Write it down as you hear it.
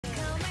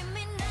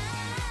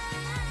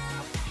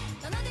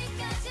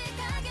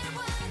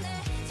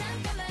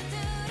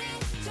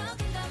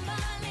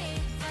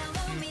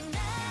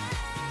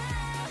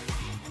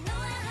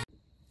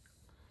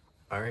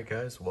Alright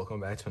guys, welcome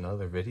back to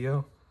another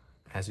video.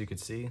 As you can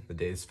see, the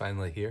day is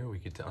finally here. We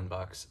get to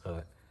unbox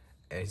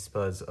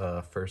Aespa's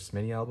first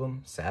mini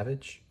album,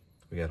 Savage.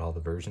 We got all the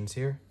versions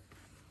here.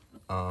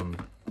 What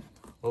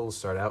we'll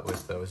start out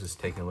with though is just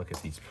taking a look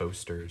at these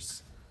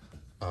posters.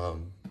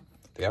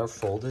 They are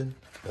folded,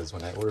 because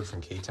when I ordered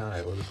from K-Town, I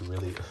ordered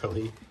really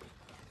early.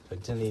 I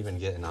didn't even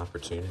get an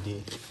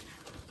opportunity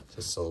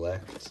to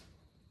select.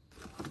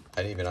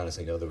 I didn't even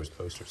honestly know there was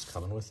posters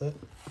coming with it.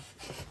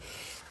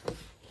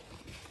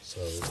 So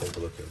we'll take a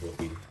look at what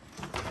we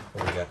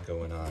got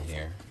going on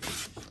here.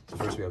 So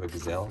first we have a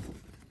Gazelle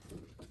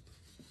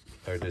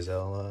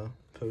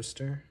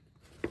poster.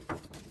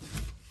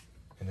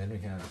 And then we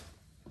have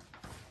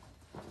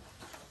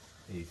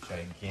a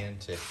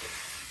gigantic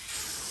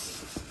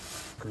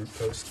group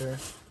poster.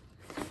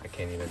 I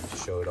can't even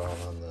show it all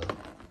on the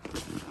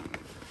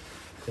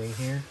thing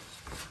here.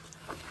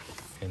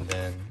 And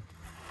then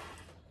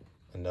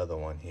another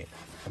one here.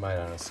 I might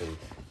honestly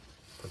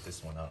put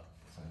this one up.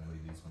 So I'm gonna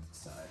leave these ones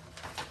aside.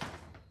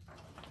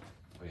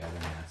 But yeah,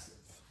 they're massive.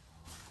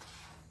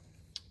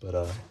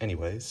 But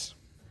anyways,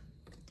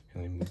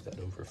 let me move that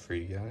over for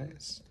you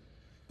guys.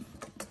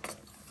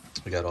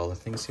 We got all the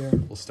things here.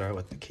 We'll start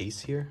with the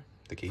case here,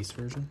 the case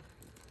version.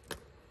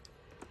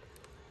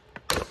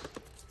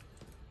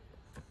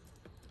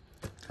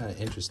 Kind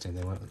of interesting.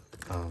 They went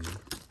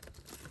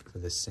for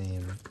the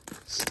same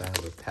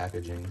style of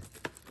packaging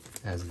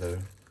as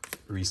the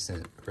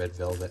recent Red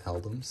Velvet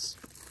albums.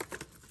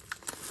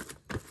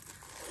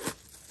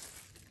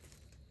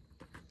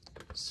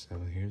 So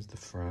here's the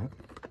front.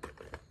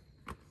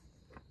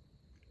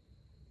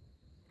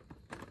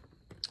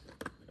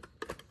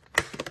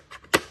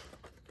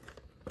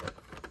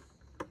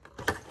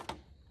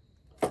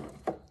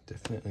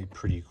 Definitely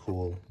pretty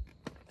cool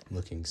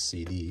looking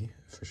CD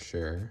for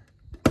sure.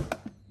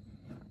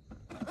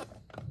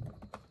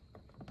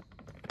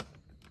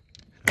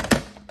 How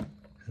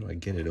do I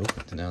get it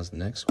open? Now's the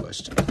next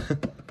question.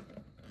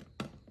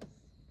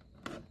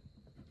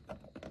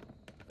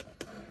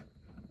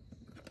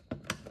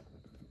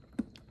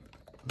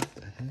 What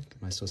the heck?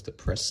 Am I supposed to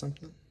press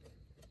something?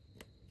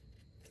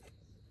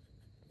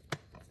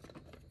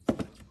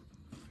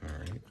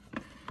 Alright.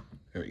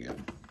 There we go.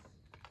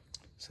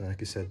 So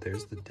like I said,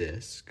 there's the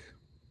disc.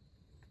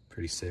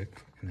 Pretty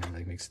sick. And then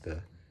like makes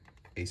the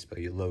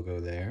Aespa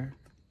logo there.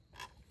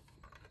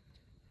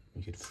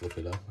 You could flip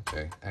it up.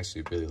 Okay,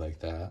 actually really like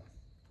that.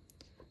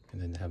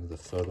 And then have the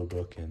photo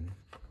book and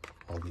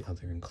all the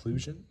other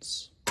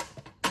inclusions.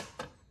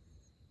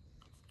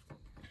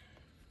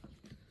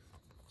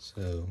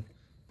 So,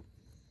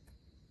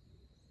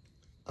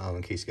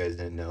 in case you guys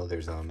didn't know,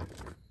 there's an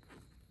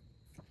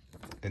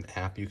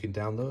app you can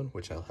download,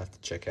 which I'll have to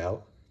check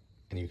out.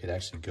 And you could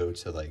actually go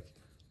to like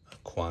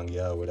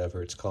Kwangya or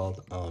whatever it's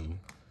called,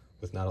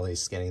 with not only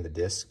scanning the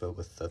disc, but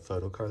with the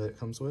photo card that it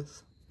comes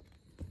with.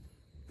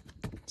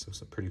 So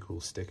some pretty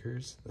cool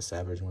stickers. The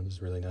Savage one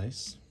is really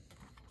nice.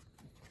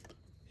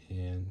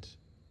 And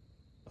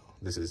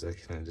this is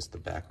like kind of just the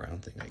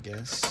background thing, I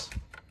guess.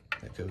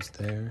 That goes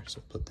there,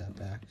 so put that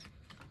back.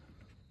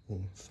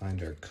 We'll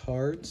find our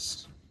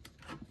cards.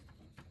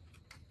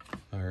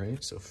 All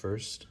right, so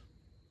first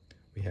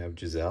we have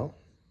Giselle.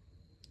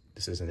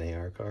 This is an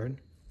AR card.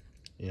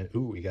 And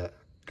ooh, we got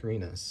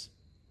Karina's.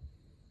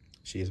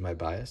 She is my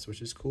bias,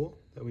 which is cool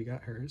that we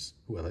got hers.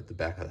 Ooh, I like the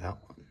back of that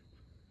one.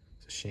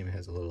 It's a shame it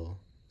has a little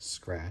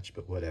scratch,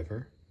 but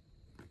whatever.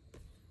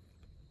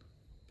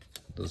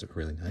 Those are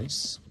really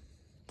nice.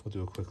 We'll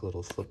do a quick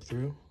little flip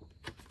through.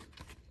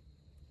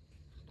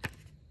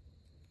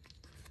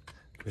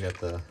 We got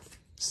the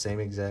same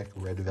exact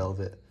Red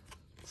Velvet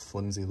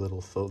flimsy little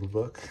photo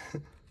book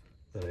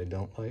that I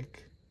don't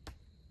like.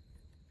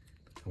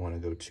 I want to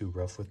go too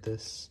rough with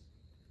this,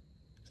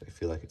 so I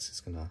feel like it's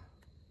just gonna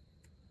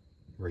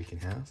break in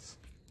half.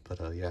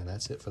 But yeah,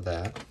 that's it for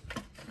that.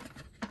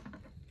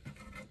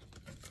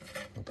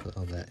 I'll put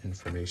all that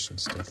information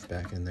stuff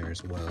back in there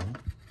as well.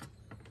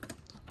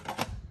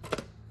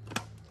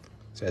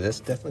 So yeah, this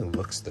definitely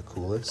looks the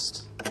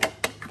coolest,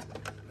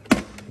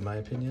 in my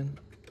opinion.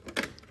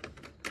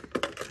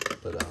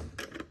 But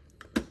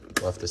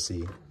we'll have to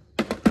see,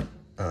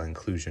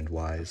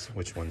 inclusion-wise,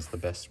 which one's the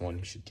best one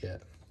you should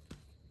get.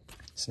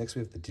 So next we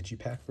have the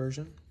Digipack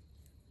version.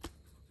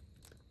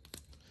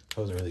 I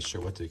wasn't really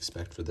sure what to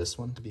expect for this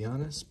one, to be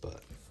honest,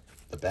 but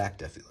the back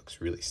definitely looks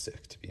really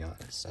sick, to be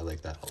honest. I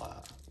like that a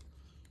lot.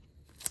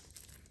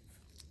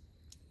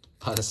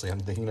 Honestly, I'm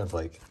thinking of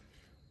like,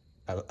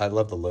 I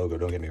love the logo,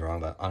 don't get me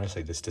wrong, but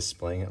honestly, just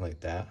displaying it like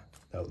that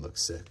would look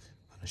sick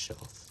on a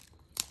shelf.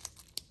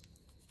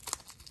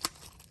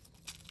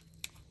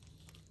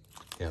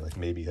 Yeah, like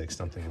maybe like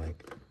something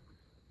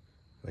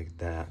like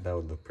that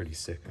would look pretty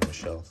sick on a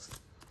shelf.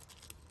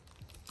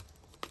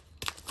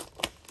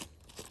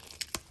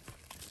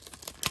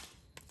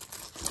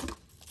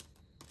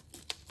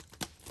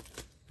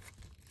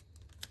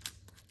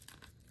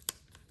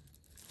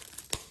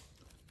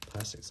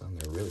 Plastic's on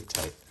there really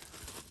tight.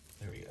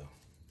 There we go.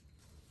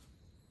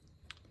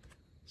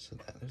 So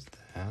there's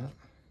that.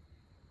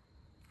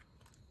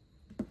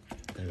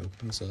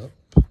 opens up.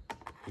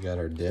 We got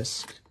our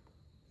disc.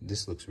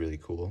 This looks really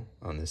cool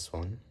on this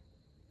one.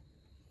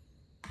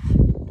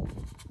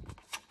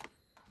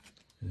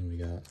 And we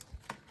got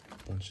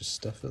a bunch of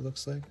stuff, it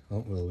looks like.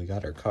 Oh, well, we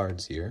got our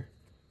cards here.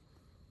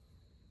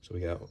 So we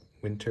got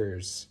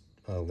Winter's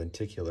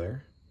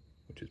lenticular,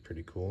 which is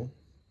pretty cool.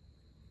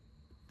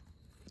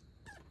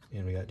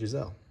 And we got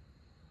Giselle.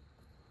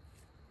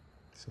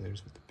 So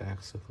there's what the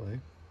backs look like.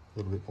 A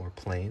little bit more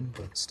plain,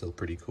 but still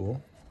pretty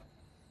cool.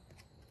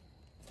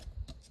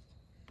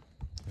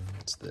 And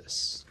what's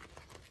this?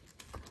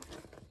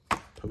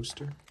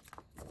 Poster.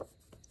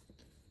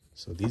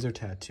 So these are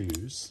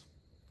tattoos.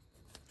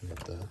 We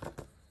got the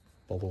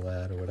bubble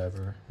ad or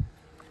whatever.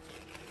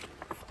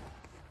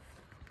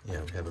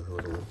 Yeah, we have a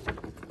little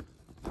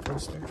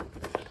poster.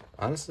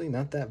 Honestly,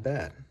 not that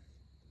bad.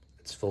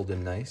 It's folded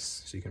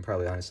nice, so you can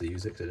probably honestly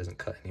use it because it doesn't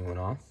cut anyone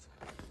off.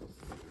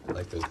 I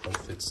like those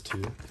outfits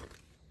too.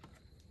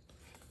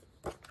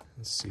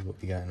 Let's see what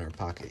we got in our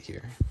pocket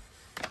here.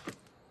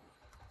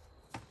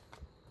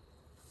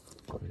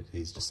 What are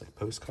these? Just like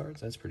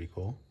postcards? That's pretty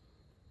cool.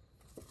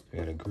 We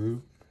got a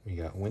group. We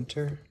got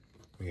Winter.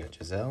 We got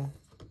Giselle.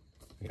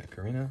 We got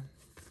Karina.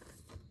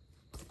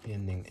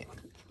 And Ning Ning.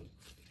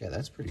 Yeah,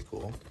 that's pretty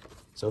cool.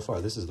 So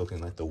far, this is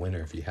looking like the winner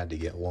if you had to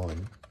get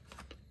one.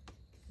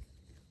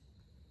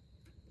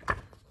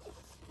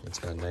 It's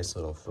got a nice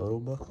little photo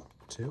book,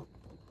 too.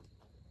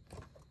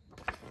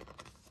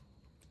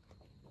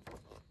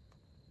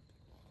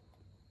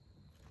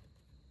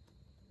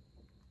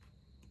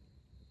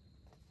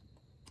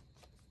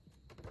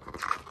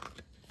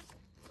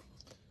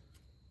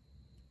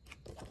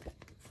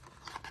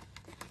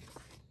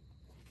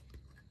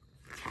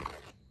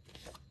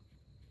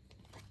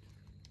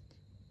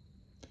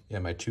 Yeah,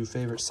 my two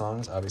favorite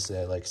songs, obviously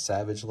I like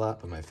Savage a lot,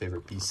 but my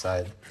favorite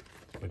B-side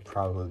would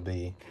probably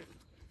be,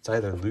 it's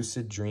either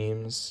Lucid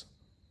Dreams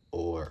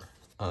or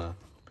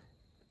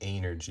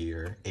Energy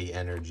or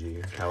A-Energy,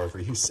 or however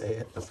you say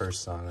it, the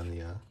first song on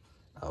the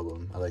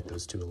album. I like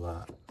those two a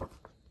lot.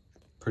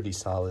 Pretty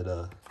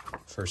solid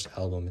first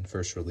album and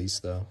first release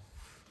though.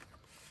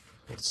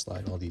 Let's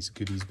slide all these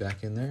goodies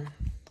back in there.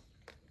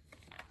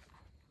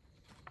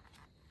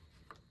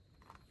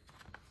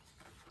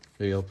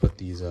 Maybe I'll put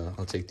these,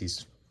 I'll take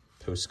these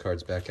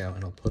postcards back out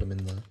and I'll put them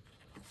in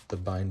the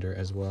binder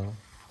as well.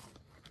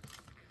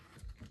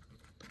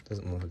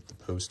 Doesn't look like the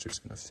poster's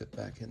gonna fit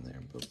back in there,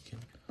 but we can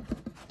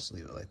just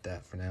leave it like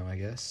that for now, I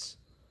guess.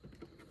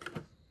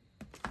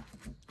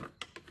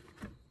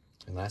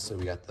 And lastly,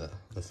 we got the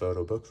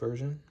photo book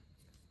version.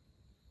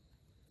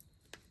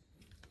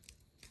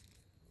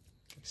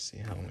 Let's see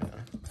how I'm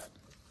gonna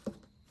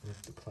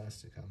lift the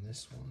plastic on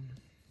this one.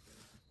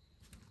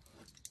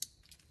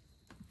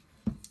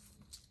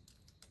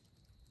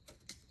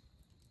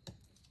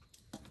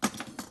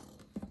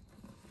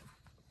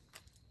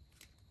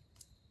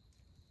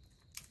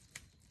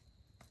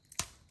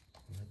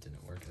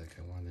 Like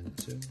I wanted it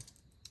to.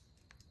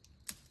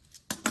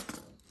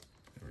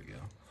 There we go.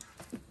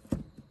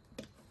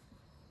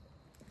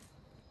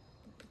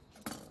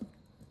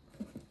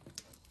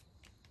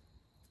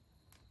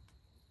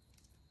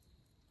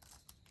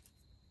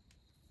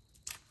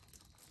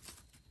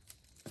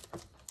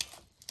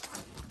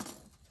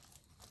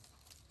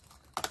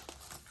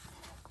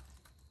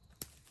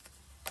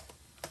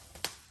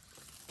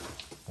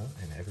 Oh,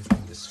 and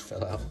everything just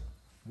fell out.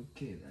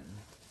 Okay then.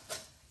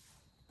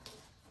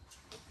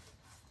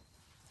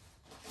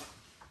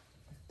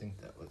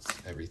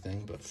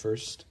 Everything, but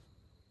first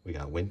we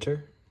got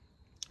Winter.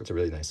 It's a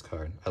really nice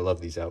card. I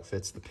love these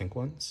outfits, the pink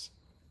ones.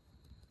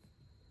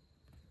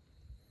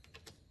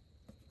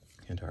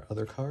 And our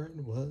other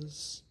card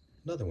was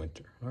another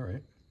Winter. All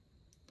right.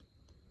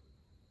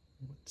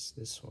 What's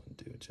this one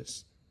do?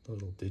 Just a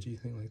little digi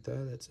thing like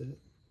that. That's it.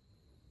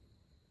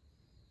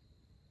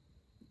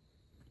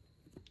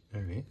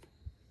 All right.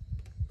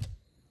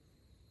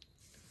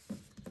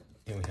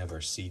 And we have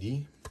our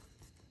CD.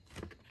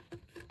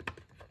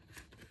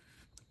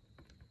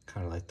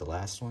 Kind of like the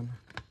last one.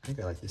 I think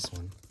I like this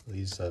one.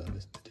 These the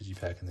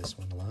digipack in this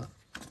one a lot.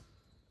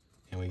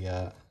 And we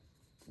got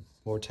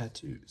more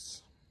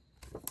tattoos.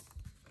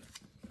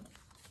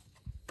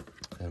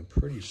 And I'm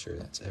pretty sure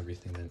that's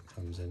everything that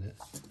comes in it.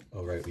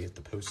 Oh right, we get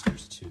the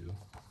posters too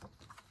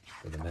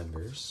for the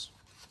members.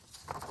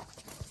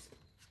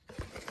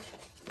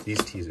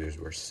 These teasers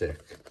were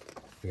sick.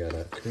 We got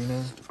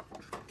Karina.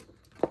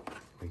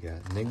 We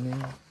got Ning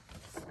Ning.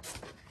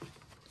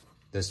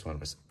 This one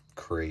was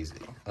crazy.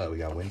 We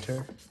got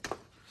Winter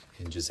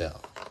and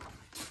Giselle.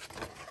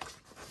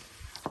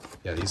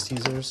 Yeah, these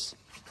teasers,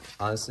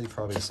 honestly,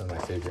 probably some of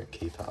my favorite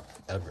K-pop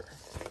ever.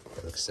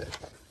 They look sick.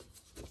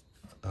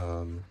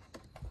 Yeah,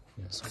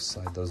 so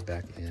slide those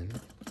back in.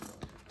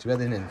 Too bad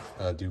they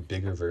didn't do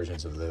bigger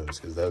versions of those,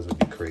 because those would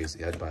be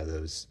crazy. I'd buy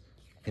those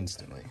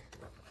instantly.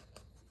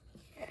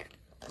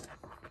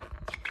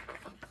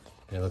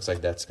 And it looks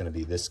like that's going to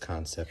be this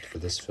concept for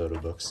this photo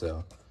book,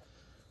 so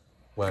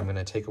what I'm going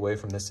to take away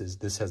from this is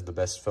this has the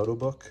best photo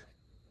book.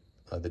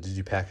 The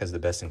digipack has the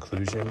best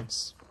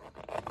inclusions.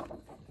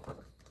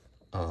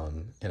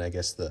 And I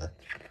guess the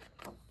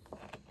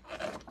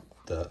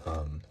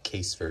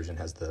case version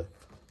has the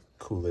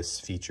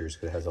coolest features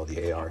because it has all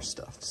the AR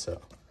stuff. So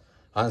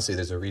honestly,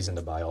 there's a reason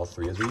to buy all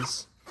three of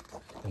these.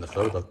 And the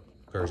photobook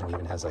version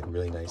even has like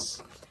really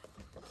nice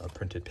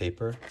printed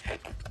paper.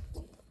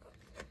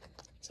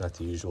 It's not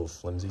the usual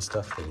flimsy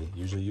stuff they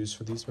usually use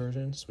for these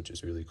versions, which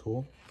is really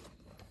cool.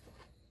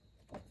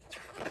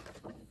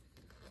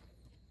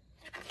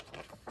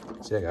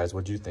 So yeah, guys,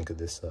 what do you think of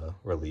this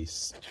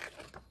release?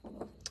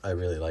 I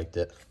really liked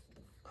it.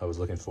 I was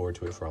looking forward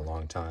to it for a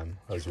long time.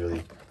 I was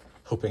really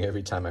hoping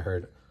every time I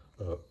heard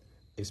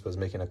Aespa's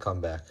making a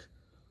comeback.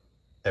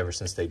 Ever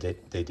since they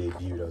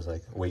debuted, I was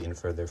like waiting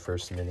for their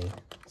first mini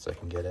so I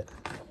can get it.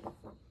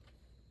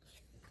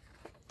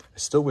 I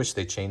still wish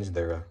they changed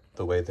their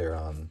the way their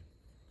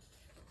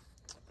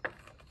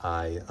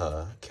eye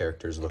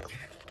characters look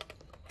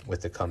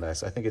with the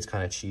comebacks. I think it's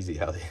kind of cheesy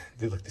how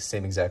they look the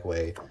same exact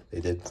way they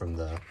did from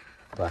the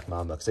Black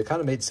Mamba, because it kind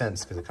of made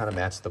sense because it kind of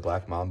matched the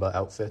Black Mamba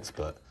outfits,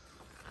 but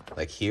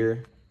like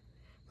here,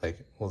 like,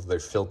 well, they're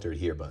filtered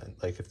here, but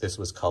like if this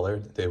was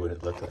colored, they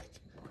wouldn't look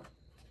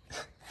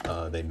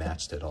like they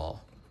matched at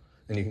all.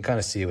 And you can kind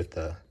of see with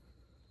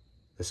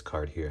this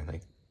card here,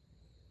 like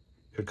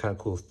it would kind of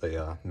cool if they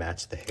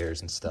matched the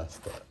hairs and stuff,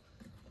 but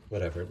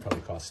whatever, it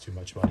probably costs too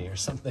much money or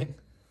something.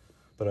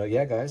 But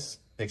yeah, guys,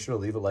 make sure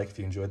to leave a like if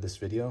you enjoyed this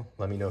video.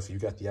 Let me know if you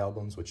got the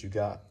albums, what you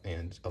got,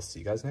 and I'll see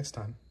you guys next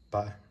time.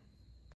 Bye.